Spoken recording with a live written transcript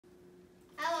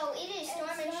it is Storm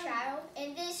and Shadow,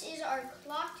 and this is our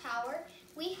clock tower.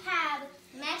 We have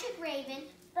Magic Raven,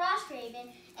 Frost Raven,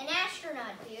 an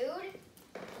astronaut dude,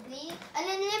 an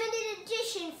unlimited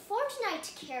edition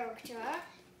Fortnite character,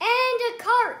 and a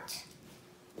cart.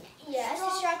 Yes,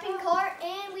 a shopping cart,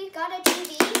 and we've got a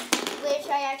TV, which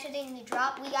I accidentally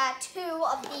dropped. We got 2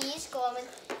 of these glow in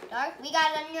the dark. We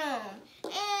got a gnome,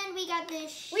 and we got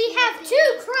this. We have 2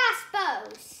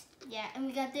 crossbows. Yeah, and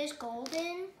we got this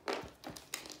golden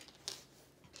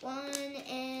one,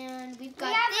 and we've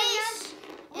got this,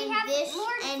 and this,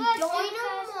 and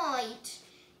dynamite,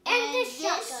 and this this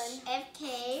shotgun.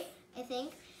 FK, I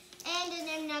think, and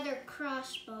then another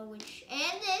crossbow, and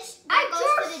this I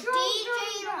goes to the just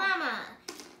DJ Llama.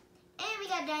 And we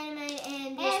got dynamite,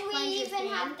 and this And we plunger even thing.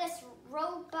 have this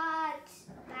robot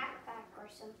backpack or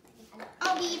something.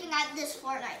 Oh, we even got this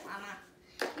Fortnite Llama.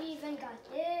 We even got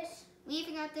this. We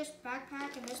even got this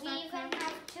backpack and this We backpack. even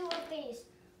have 2 of these.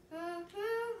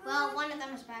 Well, one of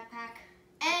them is backpack.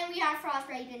 And we have Frost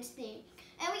Raven's thing.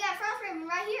 And we got Frost Raven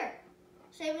right here.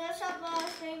 Say what's up,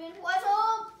 Frost Raven. What's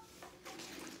up?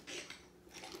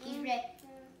 He's red.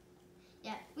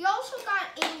 Yeah. We also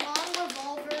got a long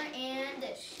revolver and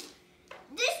this.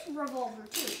 This revolver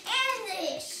too. And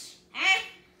this.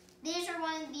 These are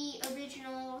one of the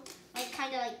original, like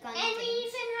kind of like gun And things. we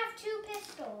even have 2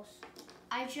 pistols.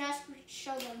 I just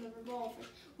showed them the revolver.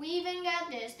 We even got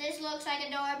this. This looks like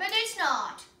a door, but it's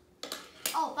not.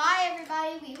 Oh, bye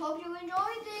everybody. We hope you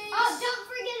enjoyed this. Oh, don't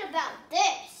forget about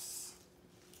this.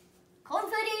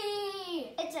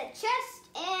 Confetti! It's a chest,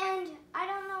 and I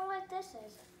don't know what this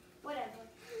is. Whatever.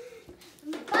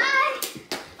 Bye.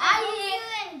 I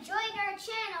hope you enjoyed our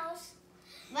channels.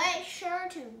 Make sure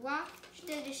to watch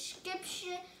the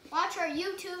description. Watch our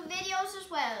YouTube videos as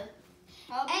well.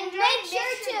 And make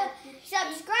sure to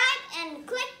subscribe and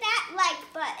click that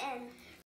like button.